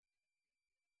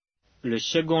Le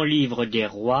second livre des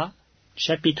rois,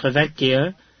 chapitre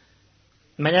 21.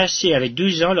 Manassé avait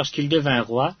 12 ans lorsqu'il devint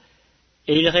roi,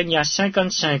 et il régna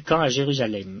 55 ans à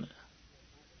Jérusalem.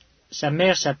 Sa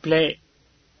mère s'appelait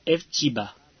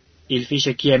Hephzibah. Il fit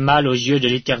ce qui est mal aux yeux de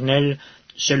l'Éternel,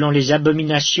 selon les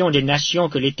abominations des nations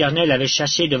que l'Éternel avait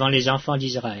chassées devant les enfants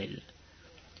d'Israël.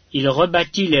 Il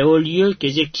rebâtit les hauts lieux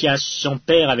qu'Ézéchias son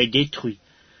père avait détruits.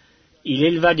 Il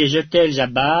éleva des autels à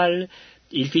Baal,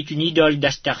 il fit une idole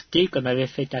d'Astarté, comme avait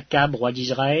fait Akab, roi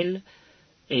d'Israël,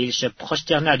 et il se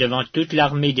prosterna devant toute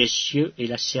l'armée des cieux et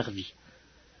la servit.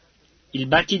 Il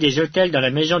bâtit des autels dans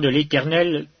la maison de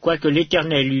l'Éternel, quoique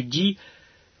l'Éternel eût dit,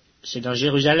 « C'est dans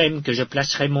Jérusalem que je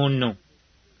placerai mon nom. »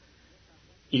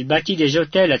 Il bâtit des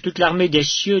autels à toute l'armée des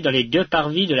cieux dans les 2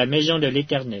 parvis de la maison de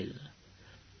l'Éternel.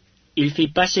 Il fit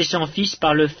passer son fils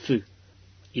par le feu.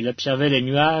 Il observait les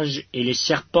nuages et les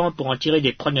serpents pour en tirer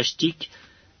des pronostics,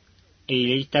 et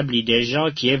il établit des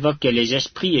gens qui évoquaient les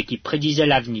esprits et qui prédisaient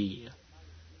l'avenir.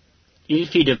 Il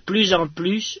fit de plus en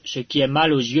plus ce qui est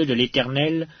mal aux yeux de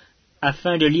l'Éternel,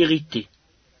 afin de l'irriter.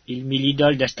 Il mit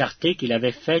l'idole d'Astarté qu'il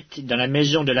avait faite dans la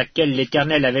maison de laquelle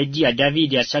l'Éternel avait dit à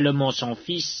David et à Salomon son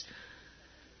fils,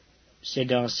 « C'est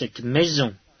dans cette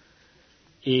maison,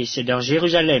 et c'est dans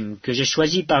Jérusalem que j'ai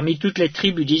choisi parmi toutes les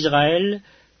tribus d'Israël,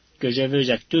 que je veux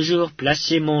à toujours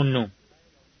placer mon nom.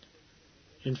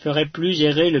 Je ne ferai plus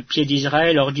errer le pied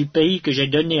d'Israël hors du pays que j'ai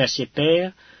donné à ses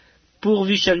pères,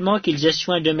 pourvu seulement qu'ils aient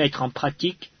soin de mettre en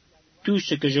pratique tout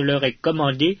ce que je leur ai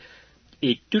commandé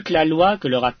et toute la loi que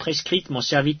leur a prescrite mon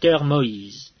serviteur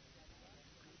Moïse. »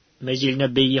 Mais ils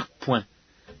n'obéirent point,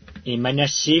 et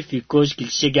Manassé fut cause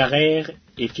qu'ils s'égarèrent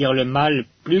et firent le mal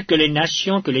plus que les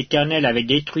nations que l'Éternel avait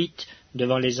détruites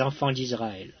devant les enfants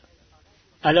d'Israël.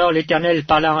 Alors l'Éternel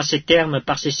parla en ces termes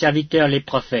par ses serviteurs les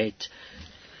prophètes.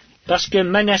 Parce que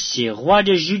Manassé, roi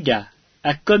de Juda,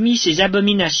 a commis ces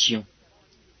abominations,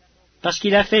 parce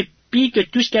qu'il a fait pis que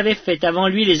tout ce qu'avaient fait avant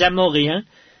lui les Amoréens,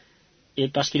 et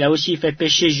parce qu'il a aussi fait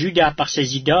pécher Juda par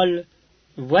ses idoles,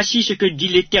 voici ce que dit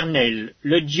l'Éternel,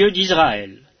 le Dieu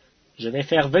d'Israël. Je vais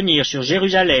faire venir sur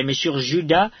Jérusalem et sur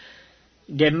Juda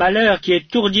des malheurs qui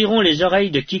étourdiront les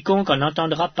oreilles de quiconque en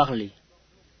entendra parler.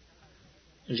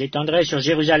 J'étendrai sur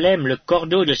Jérusalem le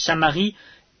cordeau de Samarie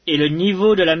et le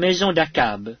niveau de la maison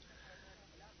d'Akab.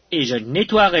 Et je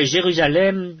nettoierai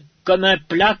Jérusalem comme un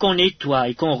plat qu'on nettoie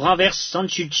et qu'on renverse sans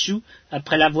dessus-dessous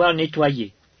après l'avoir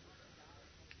nettoyé.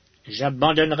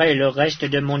 J'abandonnerai le reste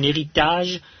de mon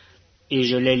héritage et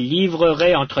je les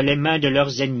livrerai entre les mains de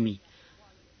leurs ennemis.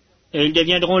 Et ils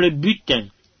deviendront le butin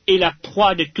et la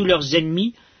proie de tous leurs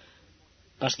ennemis,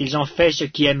 parce qu'ils ont fait ce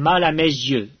qui est mal à mes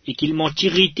yeux, et qu'ils m'ont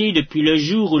irrité depuis le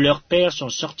jour où leurs pères sont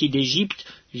sortis d'Égypte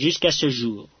jusqu'à ce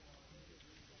jour.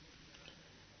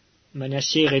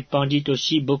 Manassé répandit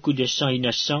aussi beaucoup de sang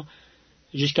innocent,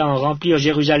 jusqu'à en remplir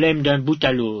Jérusalem d'un bout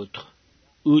à l'autre,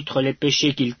 outre les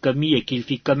péchés qu'il commit et qu'il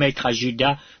fit commettre à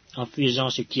Juda en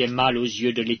faisant ce qui est mal aux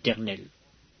yeux de l'Éternel.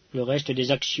 Le reste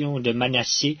des actions de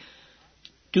Manassé,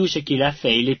 tout ce qu'il a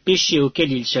fait et les péchés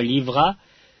auxquels il se livra,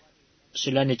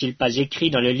 cela n'est-il pas écrit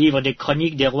dans le livre des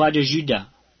chroniques des rois de Juda?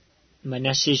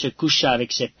 Manassé se coucha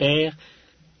avec ses pères,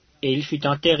 et il fut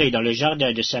enterré dans le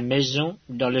jardin de sa maison,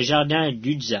 dans le jardin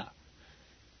d'Uza.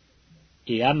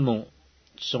 Et Amon,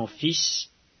 son fils,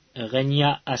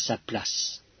 régna à sa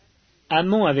place.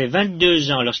 Amon avait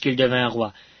 22 ans lorsqu'il devint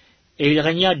roi, et il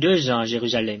régna 2 ans à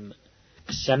Jérusalem.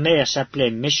 Sa mère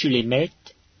s'appelait Meshulémet,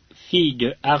 fille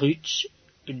de Harutz,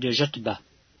 de Jotba.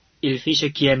 Il fit ce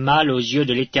qui est mal aux yeux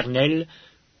de l'Éternel,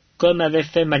 comme avait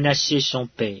fait Manassé son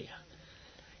père.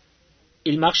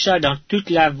 Il marcha dans toute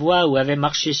la voie où avait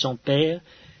marché son père,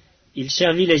 il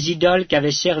servit les idoles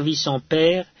qu'avait servi son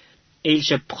père, et il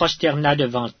se prosterna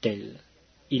devant elles.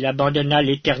 Il abandonna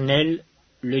l'Éternel,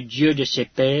 le Dieu de ses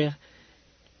pères,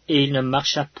 et il ne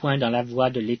marcha point dans la voie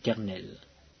de l'Éternel.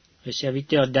 Les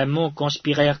serviteurs d'Amon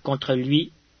conspirèrent contre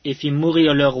lui, et fit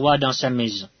mourir le roi dans sa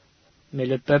maison. Mais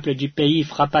le peuple du pays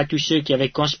frappa tous ceux qui avaient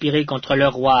conspiré contre le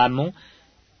roi Amon,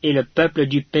 et le peuple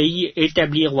du pays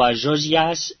établit roi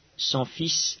Josias, son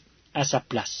fils, à sa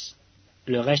place.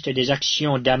 Le reste des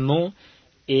actions d'Amon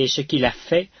et ce qu'il a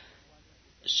fait,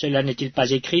 cela n'est-il pas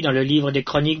écrit dans le livre des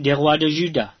chroniques des rois de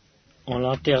Juda? On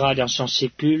l'enterra dans son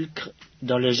sépulcre,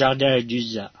 dans le jardin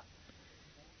d'Uza.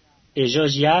 Et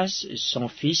Josias, son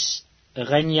fils,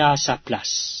 régna à sa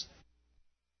place.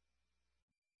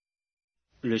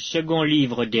 Le second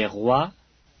livre des rois,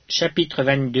 chapitre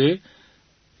 22.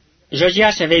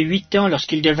 Josias avait 8 ans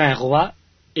lorsqu'il devint roi,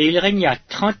 et il régna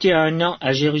 31 ans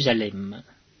à Jérusalem.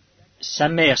 Sa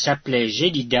mère s'appelait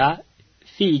Jédida,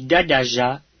 fille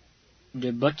d'Adaja de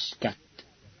Botskat.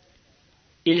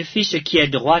 Il fit ce qui est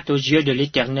droit aux yeux de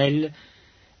l'Éternel,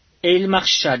 et il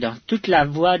marcha dans toute la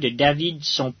voie de David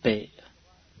son père.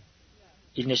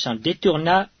 Il ne s'en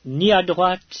détourna ni à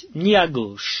droite ni à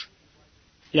gauche.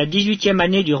 La 18e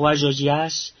année du roi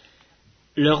Josias,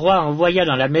 le roi envoya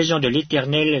dans la maison de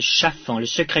l'Éternel Shaphan le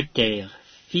secrétaire,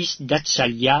 fils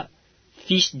d'Atsalia,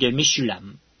 fils de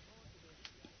Meshulam.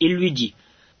 Il lui dit,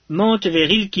 « Monte vers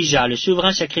Ilkija, le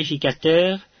souverain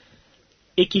sacrificateur,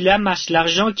 et qu'il amasse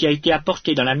l'argent qui a été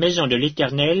apporté dans la maison de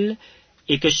l'Éternel,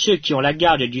 et que ceux qui ont la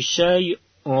garde du seuil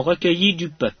ont recueilli du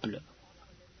peuple.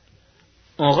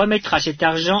 On remettra cet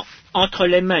argent entre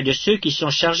les mains de ceux qui sont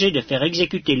chargés de faire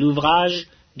exécuter l'ouvrage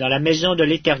dans la maison de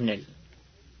l'Éternel.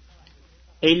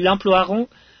 Et ils l'emploieront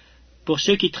pour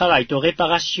ceux qui travaillent aux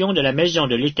réparations de la maison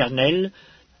de l'Éternel,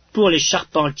 pour les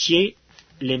charpentiers,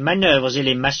 les manœuvres et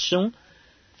les maçons,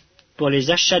 pour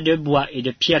les achats de bois et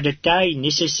de pierres de taille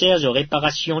nécessaires aux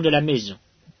réparations de la maison.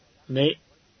 Mais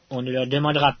on ne leur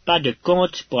demandera pas de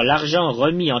compte pour l'argent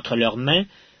remis entre leurs mains,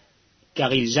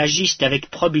 car ils agissent avec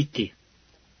probité. »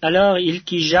 Alors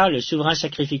Ilkija, le souverain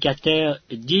sacrificateur,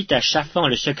 dit à Shaphan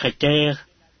le secrétaire,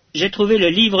 « J'ai trouvé le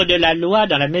livre de la loi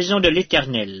dans la maison de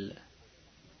l'Éternel. »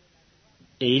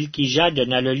 Et Ilkija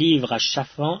donna le livre à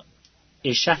Shaphan,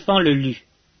 et Shaphan le lut.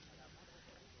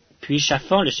 Puis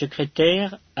Shaphan le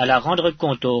secrétaire alla rendre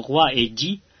compte au roi et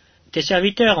dit, « Tes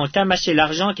serviteurs ont amassé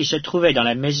l'argent qui se trouvait dans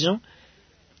la maison,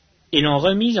 et l'ont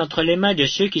remise entre les mains de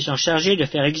ceux qui sont chargés de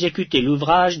faire exécuter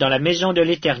l'ouvrage dans la maison de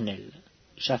l'Éternel. »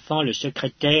 Shaphan le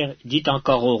secrétaire dit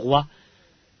encore au roi,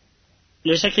 «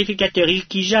 Le sacrificateur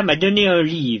Ilkija m'a donné un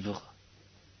livre. »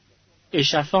 Et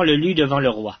Shaphan le lut devant le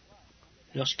roi.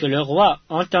 Lorsque le roi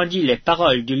entendit les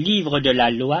paroles du livre de la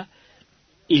loi,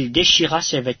 il déchira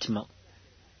ses vêtements.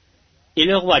 Et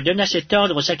le roi donna cet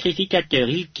ordre au sacrificateur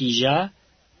Ilkija,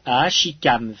 à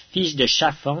Achikam, fils de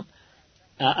Shaphan,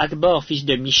 à Akbor, fils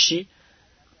de Miché,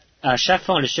 à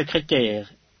Shaphan le secrétaire,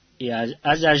 et à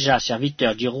Azaja,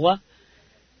 serviteur du roi,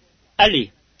 «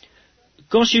 Allez,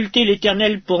 consultez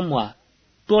l'Éternel pour moi,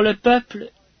 pour le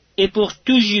peuple et pour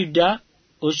tout Juda,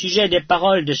 au sujet des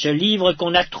paroles de ce livre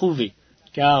qu'on a trouvé,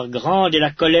 car grande est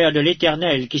la colère de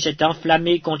l'Éternel qui s'est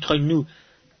enflammée contre nous,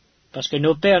 parce que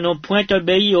nos pères n'ont point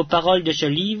obéi aux paroles de ce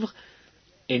livre,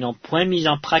 et n'ont point mis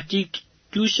en pratique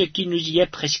tout ce qui nous y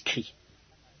est prescrit. »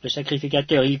 Le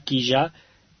sacrificateur Ilkija,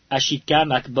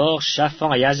 Achikam, Akbor,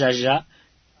 Shaphan et Azaja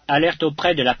allèrent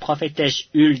auprès de la prophétesse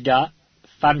Hulda,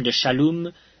 femme de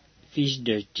Shallum, fils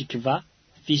de Tikva,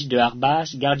 fils de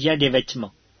Harbas, gardien des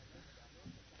vêtements.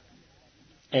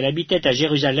 Elle habitait à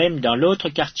Jérusalem dans l'autre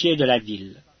quartier de la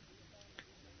ville.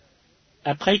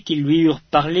 Après qu'ils lui eurent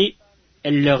parlé,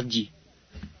 elle leur dit,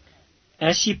 «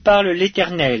 Ainsi parle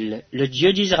l'Éternel, le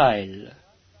Dieu d'Israël.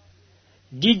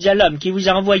 Dites à l'homme qui vous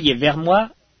a envoyé vers moi,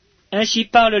 ainsi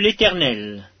parle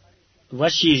l'Éternel.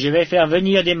 Voici, je vais faire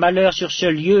venir des malheurs sur ce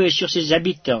lieu et sur ses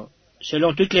habitants,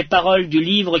 selon toutes les paroles du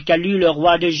livre qu'a lu le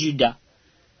roi de Juda,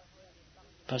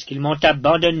 parce qu'ils m'ont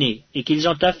abandonné et qu'ils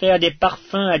ont offert des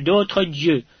parfums à d'autres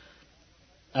dieux,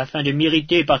 afin de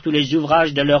m'irriter par tous les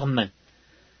ouvrages de leurs mains.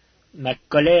 Ma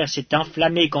colère s'est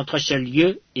enflammée contre ce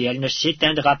lieu, et elle ne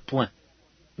s'éteindra point.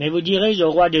 Mais vous direz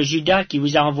au roi de Juda qui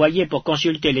vous a envoyé pour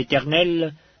consulter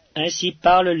l'Éternel, « Ainsi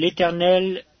parle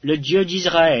l'Éternel, le Dieu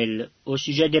d'Israël, au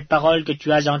sujet des paroles que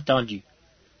tu as entendues.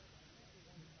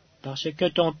 Parce que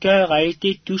ton cœur a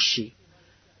été touché,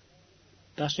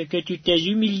 parce que tu t'es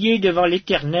humilié devant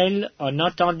l'Éternel en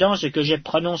entendant ce que j'ai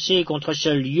prononcé contre ce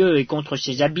lieu et contre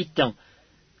ses habitants,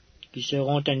 qui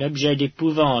seront un objet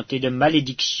d'épouvante et de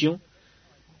malédiction,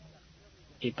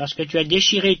 et parce que tu as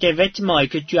déchiré tes vêtements et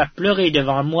que tu as pleuré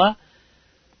devant moi,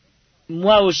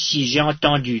 moi aussi j'ai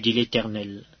entendu, dit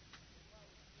l'Éternel.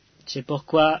 C'est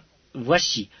pourquoi,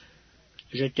 voici,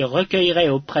 je te recueillerai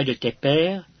auprès de tes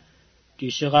pères,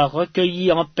 tu seras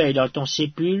recueilli en paix dans ton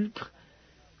sépulcre,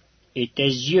 et tes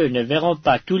yeux ne verront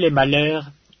pas tous les malheurs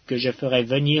que je ferai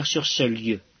venir sur ce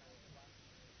lieu. »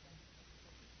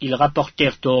 Ils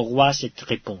rapportèrent au roi cette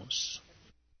réponse.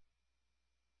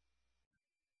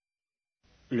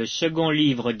 Le second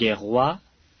livre des rois,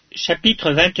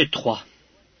 chapitre 23.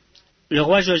 Le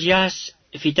roi Josias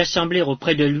fit assembler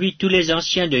auprès de lui tous les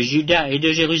anciens de Juda et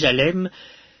de Jérusalem,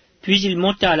 puis il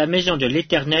monta à la maison de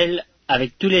l'Éternel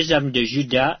avec tous les hommes de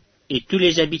Juda et tous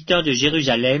les habitants de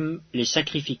Jérusalem, les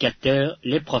sacrificateurs,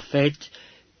 les prophètes,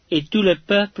 et tout le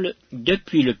peuple,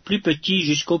 depuis le plus petit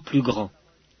jusqu'au plus grand.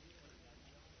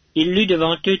 Il lut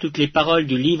devant eux toutes les paroles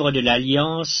du livre de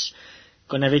l'Alliance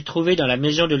qu'on avait trouvé dans la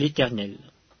maison de l'Éternel.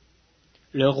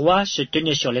 Le roi se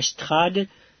tenait sur l'estrade,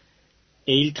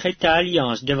 et il traita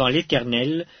alliance devant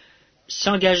l'Éternel,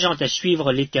 s'engageant à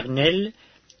suivre l'Éternel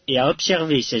et à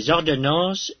observer ses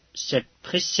ordonnances, ses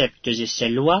préceptes et ses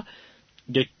lois,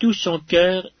 de tout son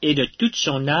cœur et de toute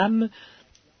son âme,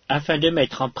 afin de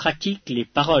mettre en pratique les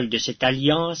paroles de cette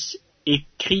alliance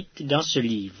écrites dans ce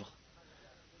livre.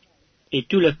 Et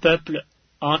tout le peuple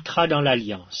entra dans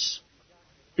l'alliance.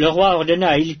 Le roi ordonna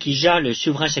à Hilkija, le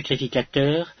souverain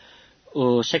sacrificateur,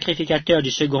 aux sacrificateurs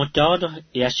du second ordre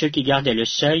et à ceux qui gardaient le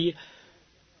seuil,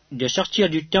 de sortir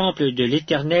du temple de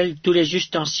l'Éternel tous les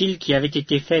ustensiles qui avaient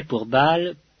été faits pour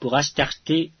Baal, pour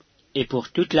Astarté et pour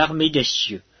toute l'armée des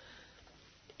cieux.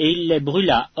 Et il les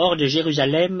brûla hors de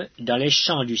Jérusalem dans les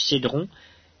champs du Cédron,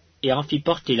 et en fit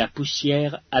porter la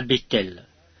poussière à Béthel.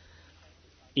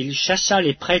 Il chassa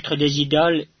les prêtres des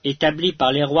idoles établis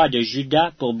par les rois de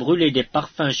Juda pour brûler des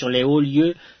parfums sur les hauts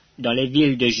lieux dans les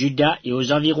villes de Juda et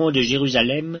aux environs de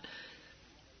Jérusalem,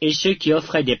 et ceux qui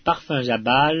offraient des parfums à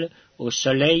Baal, au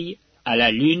soleil, à la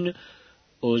lune,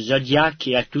 au zodiaque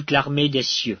et à toute l'armée des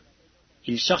cieux.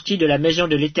 Il sortit de la maison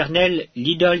de l'Éternel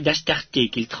l'idole d'Astarté,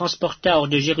 qu'il transporta hors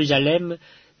de Jérusalem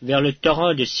vers le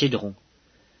torrent de Cédron.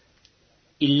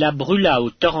 Il la brûla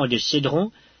au torrent de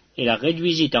Cédron et la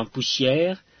réduisit en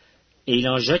poussière, et il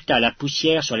en jeta la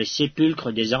poussière sur les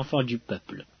sépulcres des enfants du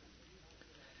peuple.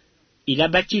 Il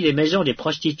abattit les maisons des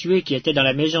prostituées qui étaient dans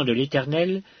la maison de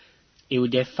l'Éternel, et où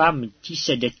des femmes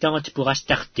tissaient des tentes pour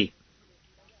Astarté.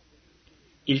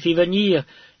 Il fit venir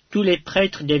tous les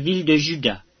prêtres des villes de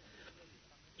Juda.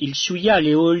 Il souilla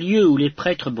les hauts lieux où les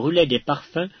prêtres brûlaient des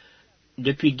parfums,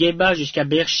 depuis Géba jusqu'à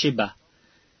Beersheba.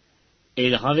 Et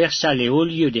il renversa les hauts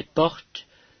lieux des portes,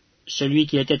 celui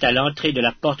qui était à l'entrée de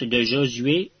la porte de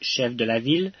Josué, chef de la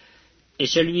ville, et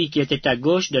celui qui était à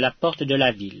gauche de la porte de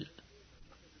la ville.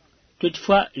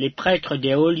 Toutefois, les prêtres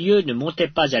des hauts lieux ne montaient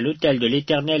pas à l'autel de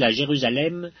l'Éternel à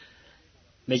Jérusalem,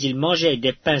 mais ils mangeaient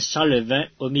des pains sans levain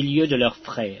au milieu de leurs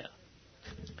frères.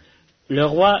 Le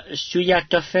roi souilla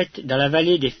Tophet dans la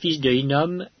vallée des fils de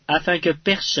Hinnom, afin que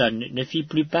personne ne fît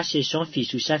plus passer son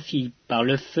fils ou sa fille par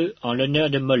le feu en l'honneur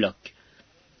de Moloch.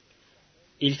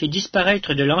 Il fit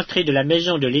disparaître de l'entrée de la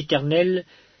maison de l'Éternel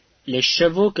les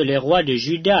chevaux que les rois de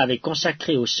Juda avaient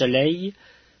consacrés au soleil,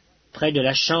 près de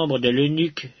la chambre de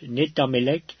l'eunuque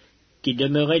Nétamélec, qui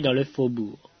demeurait dans le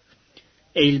faubourg.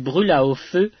 Et il brûla au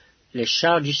feu les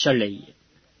chars du soleil.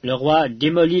 Le roi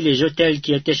démolit les autels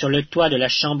qui étaient sur le toit de la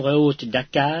chambre haute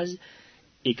d'Akaz,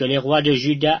 et que les rois de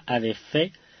Juda avaient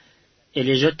faits, et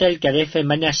les autels qu'avait fait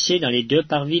Manassé dans les 2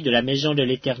 parvis de la maison de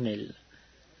l'Éternel.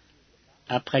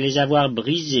 Après les avoir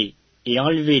brisés et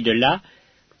enlevés de là,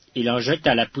 il en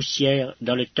jeta la poussière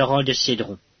dans le torrent de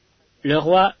Cédron. Le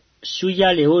roi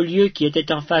souilla les hauts lieux qui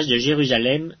étaient en face de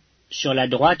Jérusalem, sur la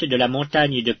droite de la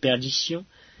montagne de perdition,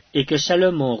 et que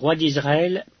Salomon, roi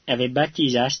d'Israël, avait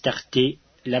bâtis à Astarté,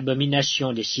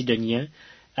 l'abomination des Sidoniens,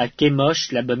 à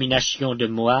Kémosh, l'abomination de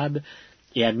Moab,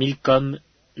 et à Milcom,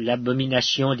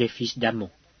 l'abomination des fils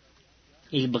d'Ammon.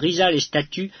 Il brisa les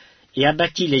statues et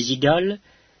abattit les idoles,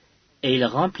 et il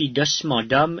remplit d'ossements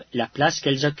d'hommes la place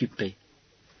qu'elles occupaient.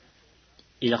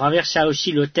 Il renversa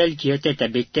aussi l'autel qui était à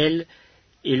Béthel,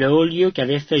 et le haut lieu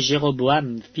qu'avait fait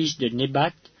Jéroboam, fils de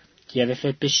Nébat, qui avait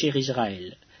fait pécher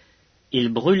Israël. Il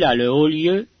brûla le haut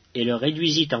lieu et le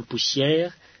réduisit en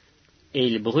poussière, et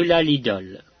il brûla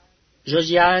l'idole.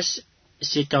 Josias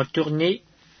s'étant tourné,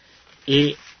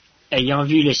 et, ayant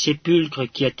vu les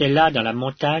sépulcres qui étaient là dans la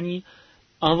montagne,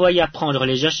 envoya prendre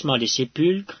les ossements des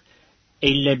sépulcres,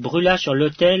 et il les brûla sur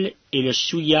l'autel et le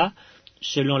souilla,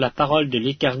 selon la parole de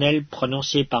l'Éternel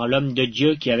prononcée par l'homme de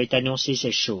Dieu qui avait annoncé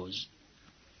ces choses.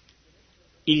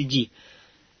 Il dit,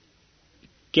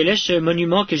 « Quel est ce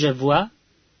monument que je vois ?»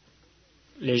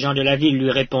 Les gens de la ville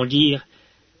lui répondirent,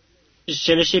 «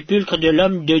 C'est le sépulcre de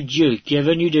l'homme de Dieu qui est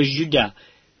venu de Juda,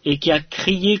 et qui a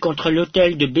crié contre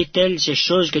l'autel de Béthel ces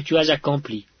choses que tu as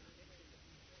accomplies. »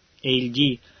 Et il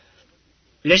dit,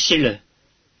 « Laissez-le,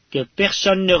 que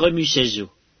personne ne remue ses os. »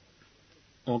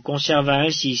 On conserva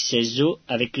ainsi ses os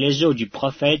avec les os du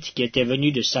prophète qui était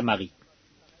venu de Samarie.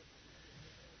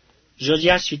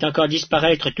 Josias fit encore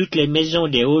disparaître toutes les maisons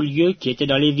des hauts lieux qui étaient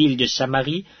dans les villes de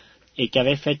Samarie, et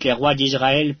qu'avaient faites les rois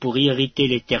d'Israël pour irriter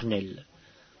l'Éternel.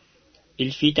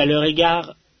 Il fit à leur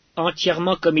égard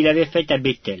entièrement comme il avait fait à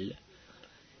Béthel.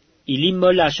 Il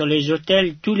immola sur les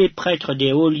autels tous les prêtres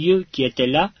des hauts lieux qui étaient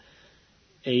là,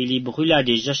 et il y brûla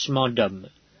des ossements d'hommes.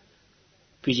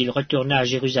 Puis il retourna à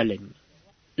Jérusalem.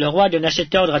 Le roi donna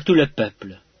cet ordre à tout le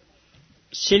peuple.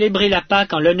 Célébrez la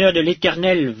Pâque en l'honneur de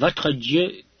l'Éternel, votre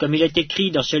Dieu, comme il est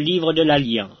écrit dans ce livre de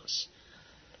l'Alliance.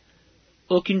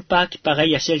 Aucune Pâque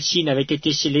pareille à celle-ci n'avait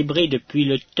été célébrée depuis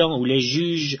le temps où les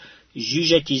juges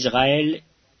jugeaient Israël,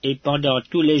 et pendant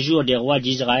tous les jours des rois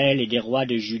d'Israël et des rois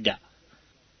de Juda.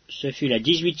 Ce fut la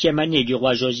 18e année du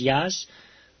roi Josias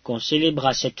qu'on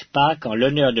célébra cette Pâque en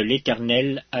l'honneur de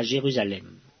l'Éternel à Jérusalem.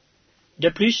 De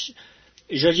plus,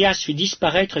 Josias fit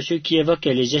disparaître ceux qui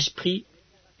évoquaient les esprits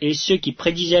et ceux qui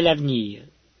prédisaient l'avenir,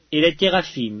 et les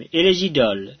téraphim, et les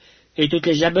idoles, et toutes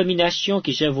les abominations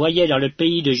qui se voyaient dans le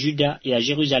pays de Juda et à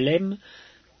Jérusalem,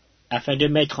 afin de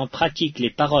mettre en pratique les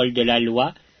paroles de la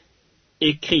loi,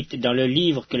 écrites dans le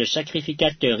livre que le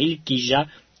sacrificateur Ilkija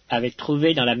avait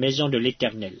trouvé dans la maison de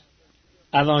l'Éternel.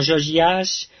 Avant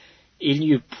Josias, il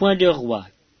n'y eut point de roi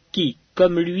qui,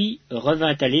 comme lui,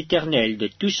 revint à l'Éternel de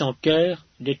tout son cœur,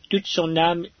 de toute son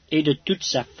âme et de toute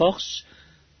sa force,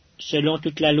 selon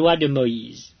toute la loi de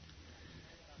Moïse.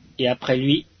 Et après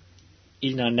lui,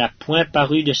 il n'en a point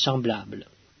paru de semblable.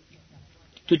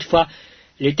 Toutefois,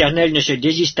 l'Éternel ne se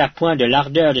désista point de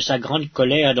l'ardeur de sa grande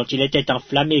colère dont il était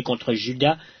enflammé contre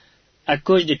Juda, à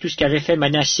cause de tout ce qu'avait fait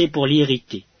Manassé pour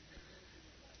l'irriter.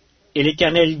 Et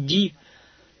l'Éternel dit,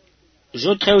 «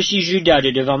 J'ôterai aussi Juda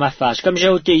de devant ma face, comme j'ai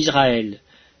ôté Israël,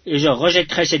 et je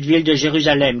rejetterai cette ville de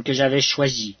Jérusalem que j'avais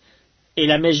choisie, et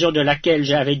la maison de laquelle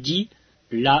j'avais dit,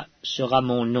 là sera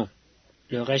mon nom. »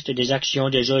 Le reste des actions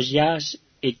de Josias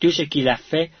et tout ce qu'il a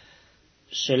fait,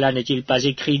 cela n'est-il pas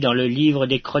écrit dans le livre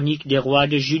des chroniques des rois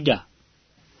de Juda?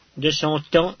 De son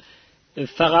temps,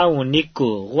 Pharaon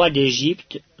Nécho, roi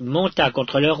d'Égypte, monta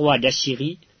contre le roi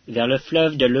d'Assyrie vers le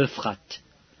fleuve de l'Euphrate.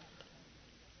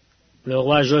 Le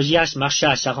roi Josias marcha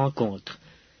à sa rencontre,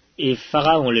 et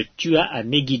Pharaon le tua à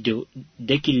Megiddo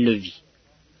dès qu'il le vit.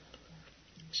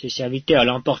 Ses serviteurs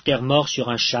l'emportèrent mort sur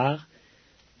un char,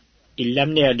 ils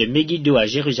l'amenèrent de Megiddo à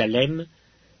Jérusalem,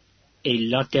 et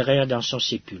ils l'enterrèrent dans son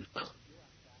sépulcre.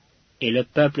 Et le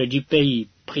peuple du pays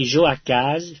prit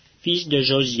Joachaz, fils de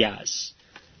Josias.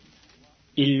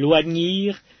 Ils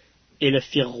l'oignirent et le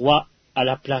firent roi à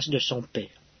la place de son père.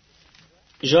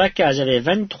 Joachaz avait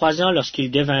 23 ans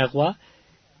lorsqu'il devint roi,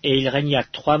 et il régna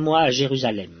 3 mois à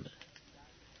Jérusalem.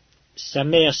 Sa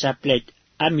mère s'appelait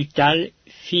Amutal,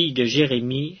 fille de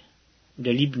Jérémie, de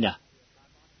Libna.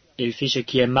 Il fit ce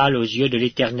qui est mal aux yeux de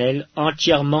l'Éternel,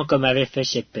 entièrement comme avaient fait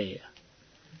ses pères.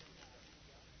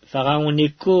 Pharaon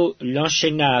Nécho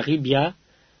l'enchaîna à Ribia,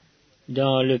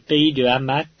 dans le pays de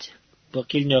Hamath, pour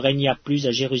qu'il ne régnât plus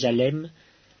à Jérusalem,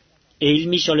 et il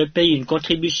mit sur le pays une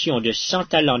contribution de 100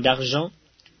 talents d'argent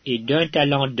et d'1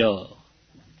 talent d'or.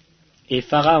 Et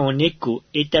Pharaon Nécho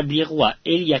établit roi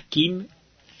Éliakim,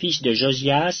 fils de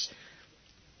Josias,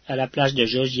 à la place de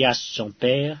Josias son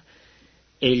père,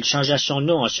 et il changea son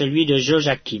nom en celui de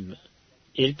Joachim.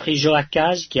 Il prit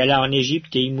Joachaz qui alla en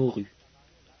Égypte et y mourut.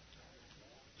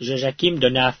 Joachim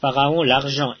donna à Pharaon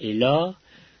l'argent et l'or,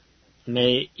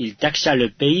 mais il taxa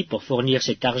le pays pour fournir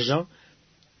cet argent,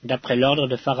 d'après l'ordre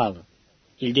de Pharaon.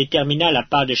 Il détermina la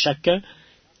part de chacun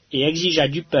et exigea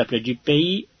du peuple du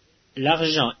pays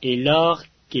l'argent et l'or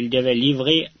qu'il devait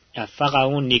livrer à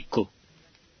Pharaon Nécho.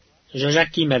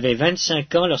 Joachim avait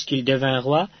 25 ans lorsqu'il devint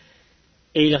roi,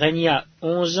 et il régna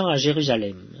 11 ans à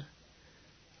Jérusalem.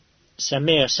 Sa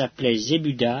mère s'appelait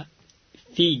Zébuda,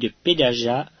 fille de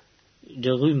Pédaja,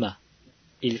 de Ruma.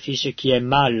 Il fit ce qui est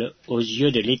mal aux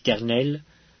yeux de l'Éternel,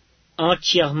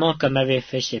 entièrement comme avaient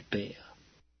fait ses pères.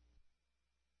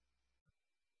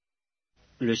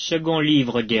 Le second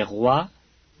livre des rois,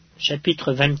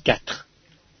 chapitre 24.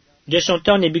 De son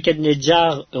temps,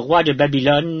 Nebuchadnezzar, roi de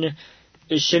Babylone,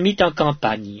 se mit en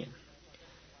campagne.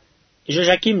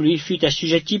 Joachim lui fut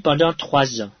assujetti pendant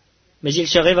 3 ans, mais il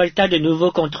se révolta de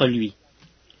nouveau contre lui.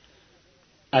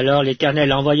 Alors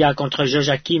l'Éternel envoya contre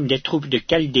Joachim des troupes de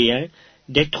Chaldéens,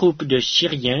 des troupes de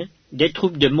Syriens, des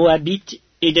troupes de Moabites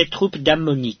et des troupes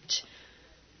d'Ammonites.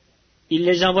 Il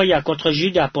les envoya contre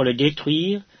Juda pour le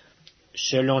détruire,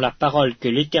 selon la parole que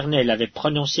l'Éternel avait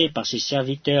prononcée par ses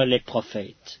serviteurs les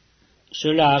prophètes.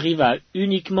 Cela arriva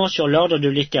uniquement sur l'ordre de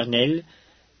l'Éternel,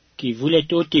 qui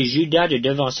voulait ôter Juda de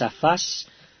devant sa face,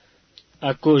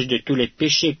 à cause de tous les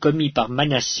péchés commis par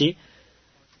Manassé,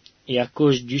 et à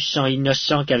cause du sang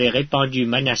innocent qu'avait répandu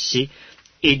Manassé,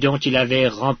 et dont il avait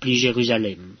rempli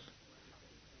Jérusalem.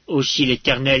 Aussi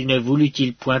l'Éternel ne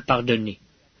voulut-il point pardonner.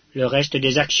 Le reste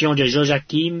des actions de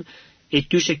Joachim, et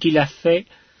tout ce qu'il a fait,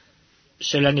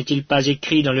 cela n'est-il pas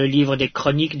écrit dans le livre des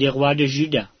chroniques des rois de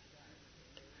Juda?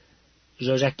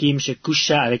 Joachim se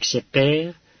coucha avec ses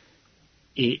pères,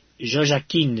 et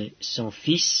Joachim, son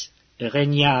fils,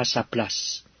 régna à sa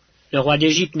place. Le roi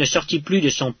d'Égypte ne sortit plus de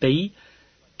son pays,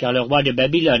 car le roi de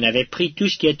Babylone avait pris tout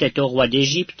ce qui était au roi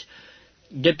d'Égypte,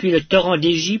 depuis le torrent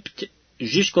d'Égypte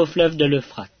jusqu'au fleuve de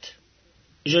l'Euphrate.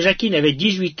 Joachim avait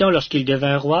 18 ans lorsqu'il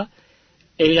devint roi,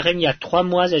 et il régna 3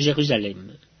 mois à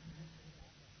Jérusalem.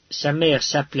 Sa mère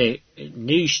s'appelait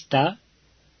Nehushta,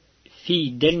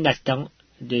 fille d'Elnathan,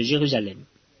 de Jérusalem.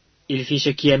 Il fit ce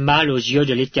qui est mal aux yeux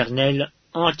de l'Éternel,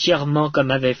 entièrement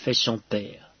comme avait fait son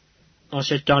père. En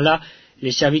ce temps-là,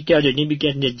 les serviteurs de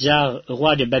Nebuchadnezzar,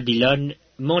 roi de Babylone,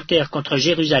 montèrent contre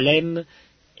Jérusalem,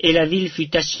 et la ville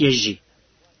fut assiégée.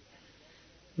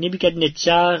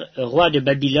 Nebuchadnezzar, roi de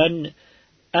Babylone,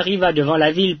 arriva devant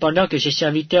la ville pendant que ses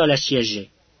serviteurs l'assiégeaient.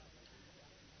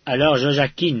 Alors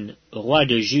Joachim, roi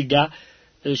de Juda,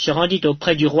 se rendit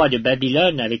auprès du roi de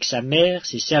Babylone avec sa mère,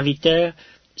 ses serviteurs,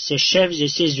 ses chefs et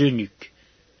ses eunuques.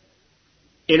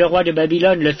 Et le roi de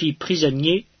Babylone le fit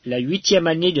prisonnier la 8e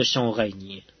année de son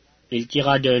règne. Il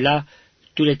tira de là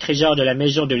tous les trésors de la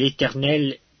maison de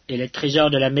l'Éternel et les trésors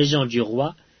de la maison du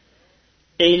roi,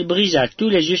 et il brisa tous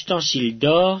les ustensiles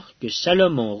d'or que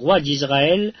Salomon, roi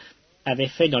d'Israël, avait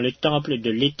fait dans le temple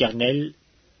de l'Éternel,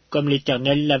 comme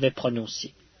l'Éternel l'avait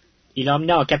prononcé. Il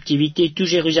emmena en captivité tout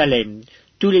Jérusalem,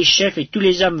 tous les chefs et tous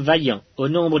les hommes vaillants, au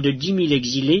nombre de 10 000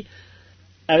 exilés,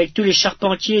 avec tous les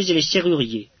charpentiers et les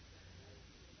serruriers.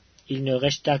 Il ne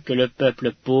resta que le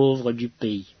peuple pauvre du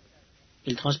pays.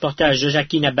 Il transporta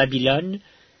Joachim à Babylone,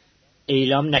 et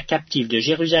il emmena captif de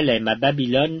Jérusalem à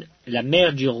Babylone la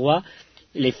mère du roi,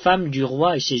 les femmes du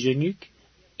roi et ses eunuques,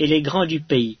 et les grands du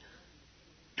pays,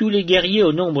 tous les guerriers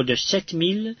au nombre de 7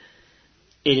 000,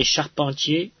 et les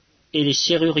charpentiers et les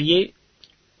serruriers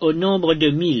au nombre de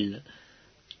 1 000,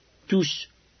 tous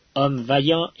hommes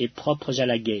vaillants et propres à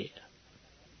la guerre.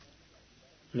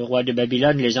 Le roi de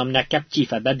Babylone les emmena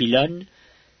captifs à Babylone,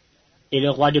 et le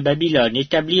roi de Babylone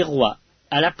établit roi,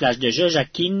 à la place de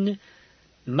Joachim,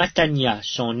 Mathania,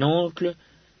 son oncle,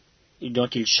 dont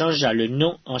il changea le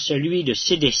nom en celui de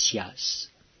Sédécias.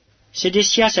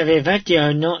 Sédécias avait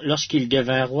 21 ans lorsqu'il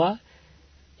devint roi,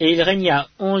 et il régna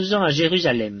 11 ans à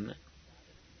Jérusalem.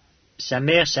 Sa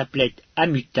mère s'appelait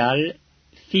Amutal,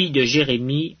 fille de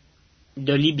Jérémie,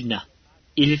 de Libna.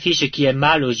 Il fit ce qui est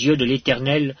mal aux yeux de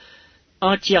l'Éternel,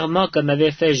 entièrement comme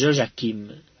avait fait Joachim.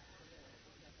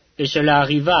 Et cela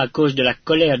arriva à cause de la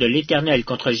colère de l'Éternel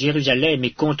contre Jérusalem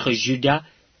et contre Juda,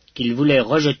 qu'il voulait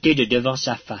rejeter de devant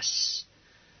sa face.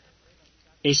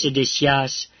 Et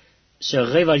Sédécias se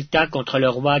révolta contre le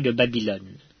roi de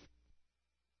Babylone.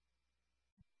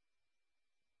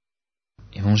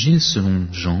 Évangile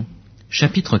selon Jean,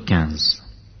 chapitre 15.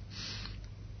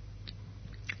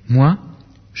 Moi,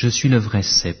 je suis le vrai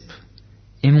cep,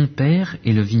 et mon Père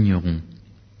est le vigneron.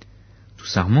 Tout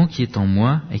sarment qui est en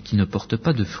moi et qui ne porte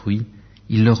pas de fruit,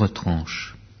 il le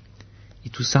retranche. Et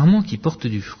tout sarment qui porte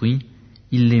du fruit,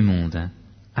 il l'émonde,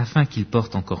 afin qu'il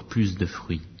porte encore plus de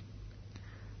fruits.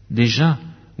 Déjà,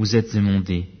 vous êtes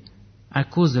émondés, à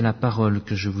cause de la parole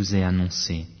que je vous ai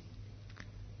annoncée.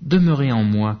 Demeurez en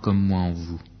moi comme moi en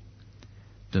vous.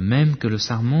 De même que le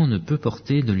sarment ne peut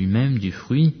porter de lui-même du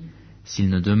fruit s'il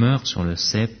ne demeure sur le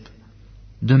cep,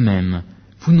 de même,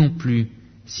 vous non plus,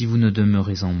 si vous ne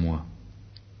demeurez en moi.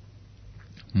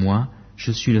 Moi,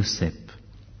 je suis le cep,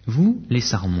 vous les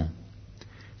sarments.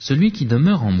 Celui qui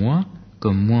demeure en moi,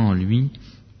 comme moi en lui,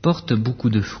 porte beaucoup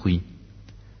de fruits,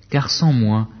 car sans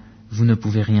moi, vous ne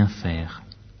pouvez rien faire.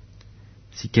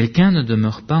 Si quelqu'un ne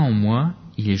demeure pas en moi,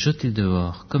 il est jeté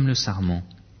dehors, comme le sarment,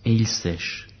 et il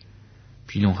sèche.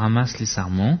 Puis l'on ramasse les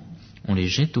sarments, on les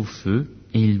jette au feu,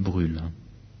 et ils brûlent.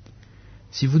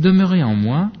 Si vous demeurez en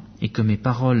moi, et que mes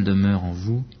paroles demeurent en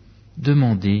vous,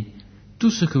 demandez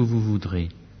tout ce que vous voudrez,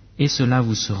 et cela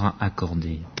vous sera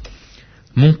accordé.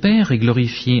 Mon Père est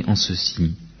glorifié en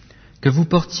ceci, que vous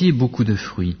portiez beaucoup de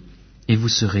fruits, et vous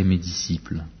serez mes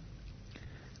disciples.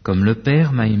 Comme le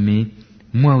Père m'a aimé,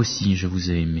 moi aussi je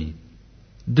vous ai aimé.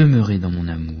 Demeurez dans mon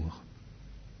amour.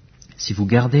 Si vous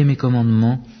gardez mes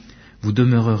commandements, vous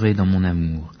demeurerez dans mon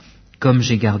amour, comme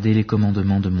j'ai gardé les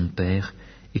commandements de mon Père,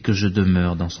 et que je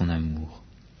demeure dans son amour.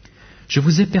 Je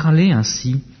vous ai parlé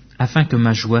ainsi, afin que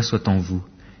ma joie soit en vous,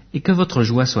 et que votre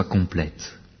joie soit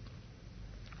complète.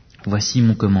 Voici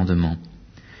mon commandement.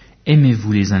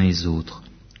 Aimez-vous les uns les autres,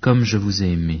 comme je vous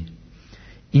ai aimés.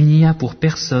 Il n'y a pour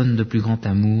personne de plus grand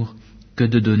amour que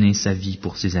de donner sa vie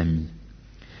pour ses amis.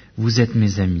 Vous êtes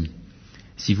mes amis.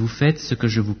 Si vous faites ce que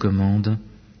je vous commande,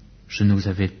 je ne vous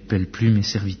appelle plus mes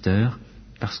serviteurs,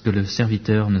 parce que le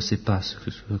serviteur ne sait pas ce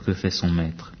que fait son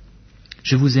maître.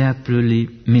 Je vous ai appelés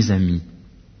mes amis,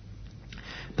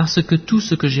 parce que tout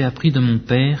ce que j'ai appris de mon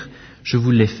Père, je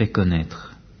vous l'ai fait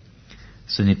connaître.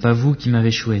 Ce n'est pas vous qui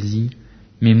m'avez choisi,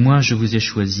 mais moi je vous ai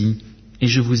choisi et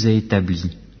je vous ai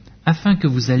établi, afin que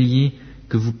vous alliez,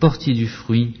 que vous portiez du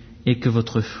fruit et que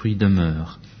votre fruit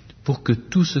demeure, pour que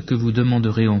tout ce que vous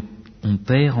demanderez au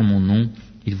Père en mon nom,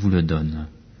 il vous le donne.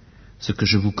 Ce que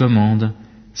je vous commande,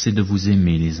 c'est de vous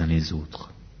aimer les uns les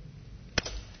autres.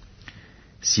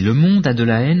 Si le monde a de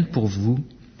la haine pour vous,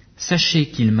 Sachez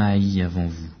qu'il m'a haï avant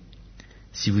vous.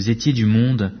 Si vous étiez du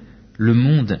monde, le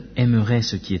monde aimerait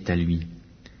ce qui est à lui.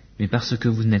 Mais parce que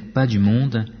vous n'êtes pas du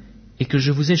monde, et que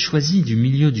je vous ai choisi du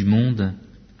milieu du monde,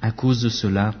 à cause de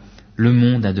cela, le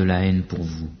monde a de la haine pour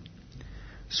vous.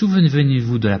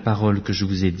 Souvenez-vous de la parole que je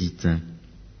vous ai dite.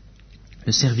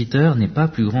 Le serviteur n'est pas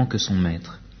plus grand que son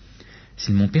maître.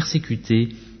 S'ils m'ont persécuté,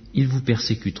 ils vous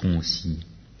persécuteront aussi.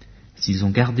 S'ils ont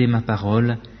gardé ma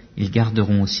parole, ils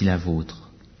garderont aussi la vôtre.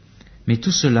 Mais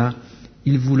tout cela,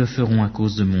 ils vous le feront à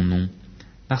cause de mon nom,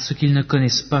 parce qu'ils ne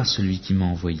connaissent pas celui qui m'a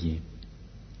envoyé.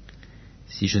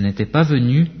 Si je n'étais pas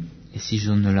venu, et si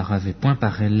je ne leur avais point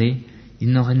parlé, ils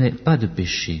n'auraient pas de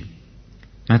péché.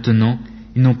 Maintenant,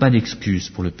 ils n'ont pas d'excuse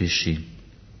pour le péché.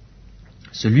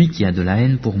 Celui qui a de la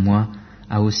haine pour moi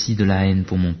a aussi de la haine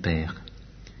pour mon Père.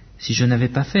 Si je n'avais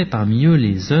pas fait parmi eux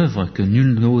les œuvres que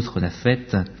nul autre n'a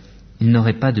faites, ils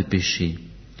n'auraient pas de péché.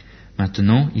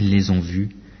 Maintenant, ils les ont vues,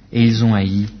 et ils ont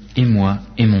haï, et moi,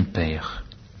 et mon Père.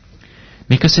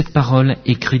 Mais que cette parole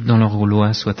écrite dans leur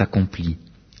loi soit accomplie.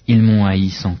 Ils m'ont haï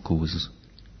sans cause.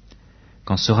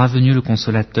 Quand sera venu le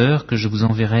Consolateur que je vous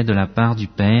enverrai de la part du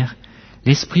Père,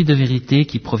 l'Esprit de vérité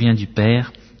qui provient du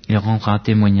Père, il rendra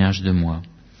témoignage de moi.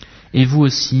 Et vous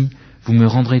aussi, vous me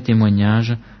rendrez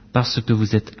témoignage parce que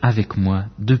vous êtes avec moi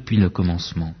depuis le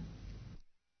commencement.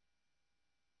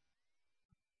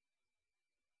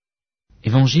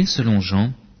 Évangile selon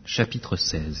Jean, chapitre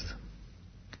 16.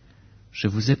 Je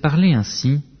vous ai parlé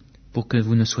ainsi pour que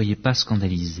vous ne soyez pas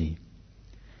scandalisés.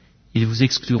 Ils vous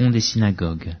excluront des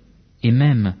synagogues, et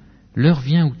même l'heure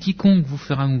vient où quiconque vous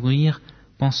fera mourir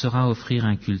pensera offrir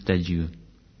un culte à Dieu.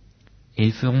 Et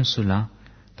ils feront cela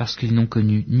parce qu'ils n'ont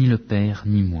connu ni le Père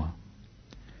ni moi.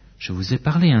 Je vous ai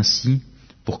parlé ainsi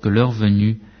pour que l'heure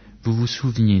venue, vous vous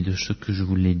souveniez de ce que je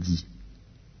vous l'ai dit.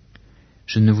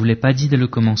 Je ne vous l'ai pas dit dès le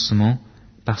commencement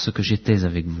parce que j'étais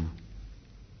avec vous.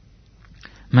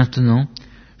 Maintenant,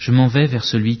 je m'en vais vers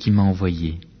celui qui m'a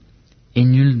envoyé, et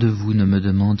nul de vous ne me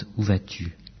demande où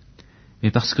vas-tu.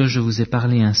 Mais parce que je vous ai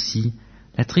parlé ainsi,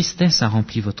 la tristesse a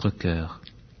rempli votre cœur.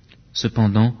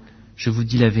 Cependant, je vous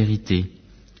dis la vérité,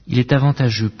 il est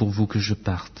avantageux pour vous que je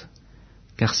parte,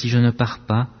 car si je ne pars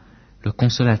pas, le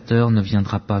Consolateur ne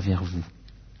viendra pas vers vous.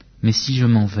 Mais si je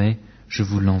m'en vais, je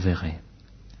vous l'enverrai.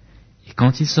 Et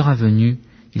quand il sera venu,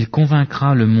 il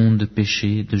convaincra le monde de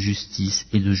péché, de justice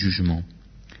et de jugement.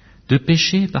 De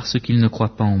péché parce qu'il ne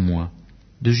croit pas en moi,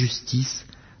 de justice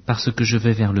parce que je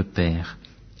vais vers le Père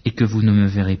et que vous ne me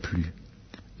verrez plus,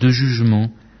 de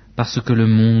jugement parce que le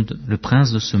monde, le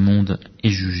prince de ce monde, est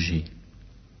jugé.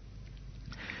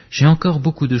 J'ai encore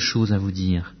beaucoup de choses à vous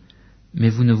dire, mais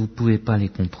vous ne pouvez pas les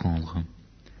comprendre.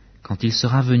 Quand il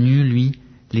sera venu, lui,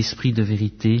 l'Esprit de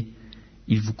vérité,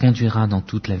 il vous conduira dans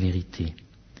toute la vérité.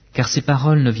 Car ses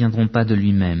paroles ne viendront pas de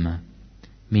lui-même,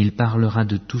 mais il parlera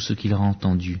de tout ce qu'il aura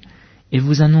entendu, et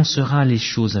vous annoncera les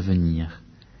choses à venir.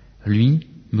 Lui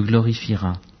me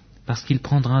glorifiera, parce qu'il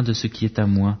prendra de ce qui est à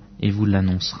moi et vous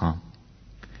l'annoncera.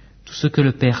 Tout ce que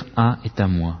le Père a est à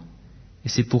moi, et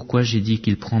c'est pourquoi j'ai dit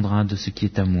qu'il prendra de ce qui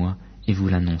est à moi et vous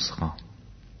l'annoncera.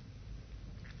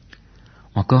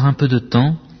 Encore un peu de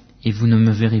temps, et vous ne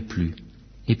me verrez plus,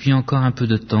 et puis encore un peu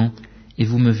de temps, et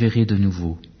vous me verrez de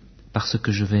nouveau, parce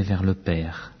que je vais vers le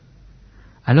Père.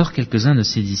 Alors quelques-uns de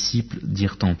ses disciples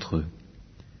dirent entre eux,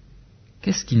 «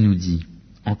 Qu'est-ce qu'il nous dit?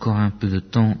 Encore un peu de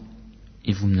temps,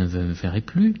 et vous ne me verrez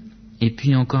plus, et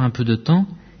puis encore un peu de temps,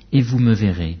 et vous me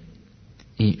verrez,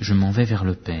 et je m'en vais vers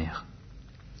le Père. »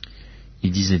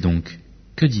 Il disait donc,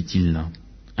 « Que dit-il là?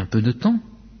 Un peu de temps?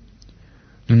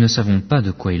 Nous ne savons pas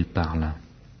de quoi il parle. »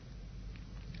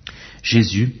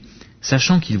 Jésus,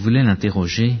 sachant qu'ils voulaient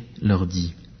l'interroger, leur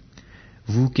dit, «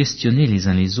 Vous questionnez les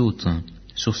uns les autres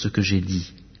sur ce que j'ai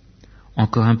dit.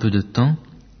 Encore un peu de temps,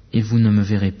 et vous ne me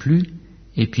verrez plus,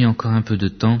 et puis encore un peu de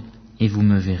temps, et vous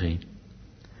me verrez.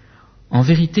 En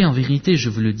vérité, je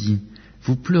vous le dis,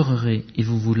 vous pleurerez et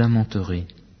vous vous lamenterez,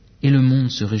 et le monde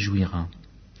se réjouira.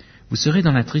 Vous serez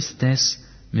dans la tristesse,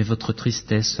 mais votre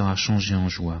tristesse sera changée en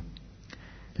joie.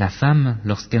 La femme,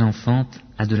 lorsqu'elle enfante,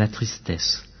 a de la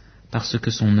tristesse, parce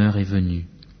que son heure est venue.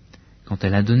 Quand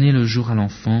elle a donné le jour à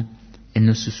l'enfant, elle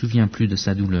ne se souvient plus de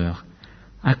sa douleur,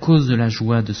 à cause de la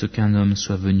joie de ce qu'un homme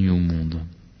soit venu au monde.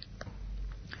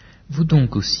 Vous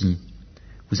donc aussi,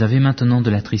 vous avez maintenant de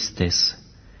la tristesse,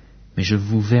 mais je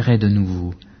vous verrai de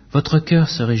nouveau, votre cœur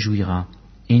se réjouira,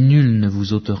 et nul ne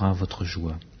vous ôtera votre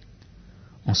joie.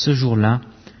 En ce jour-là,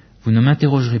 vous ne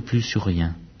m'interrogerez plus sur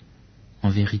rien. En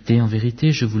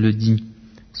vérité, je vous le dis,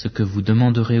 ce que vous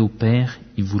demanderez au Père,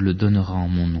 il vous le donnera en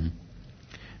mon nom.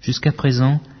 Jusqu'à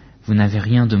présent, vous n'avez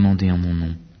rien demandé en mon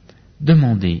nom.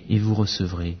 Demandez et vous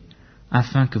recevrez,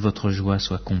 afin que votre joie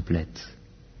soit complète.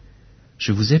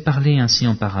 Je vous ai parlé ainsi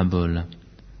en parabole.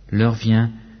 L'heure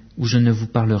vient où je ne vous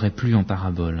parlerai plus en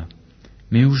parabole,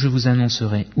 mais où je vous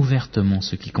annoncerai ouvertement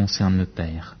ce qui concerne le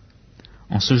Père.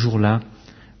 En ce jour-là,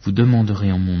 vous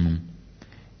demanderez en mon nom,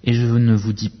 et je ne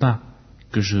vous dis pas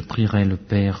que je prierai le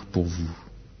Père pour vous,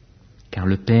 car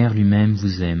le Père lui-même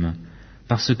vous aime,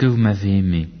 parce que vous m'avez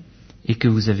aimé, et que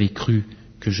vous avez cru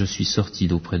que je suis sorti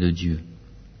d'auprès de Dieu.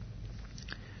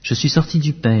 Je suis sorti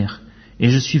du Père, et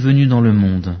je suis venu dans le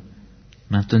monde.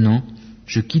 Maintenant,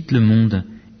 je quitte le monde,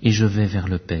 et je vais vers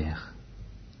le Père.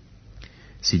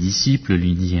 Ses disciples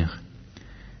lui dirent,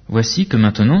 « Voici que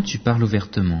maintenant tu parles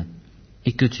ouvertement,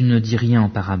 et que tu ne dis rien en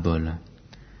parabole.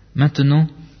 Maintenant,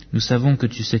 nous savons que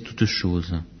tu sais toutes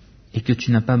choses, et que tu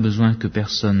n'as pas besoin que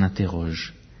personne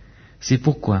n'interroge. C'est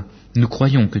pourquoi nous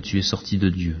croyons que tu es sorti de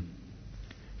Dieu. »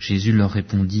 Jésus leur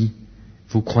répondit, «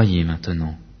 Vous croyez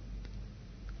maintenant.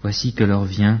 Voici que l'heure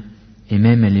vient, et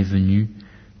même elle est venue,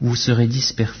 où vous serez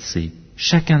dispersés,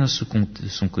 chacun de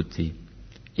son côté,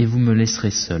 et vous me laisserez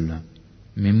seul.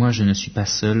 Mais moi je ne suis pas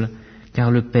seul,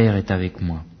 car le Père est avec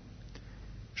moi.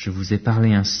 Je vous ai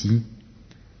parlé ainsi,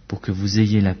 pour que vous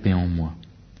ayez la paix en moi.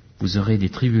 Vous aurez des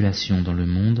tribulations dans le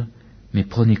monde, mais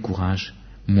prenez courage,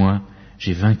 moi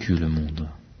j'ai vaincu le monde. »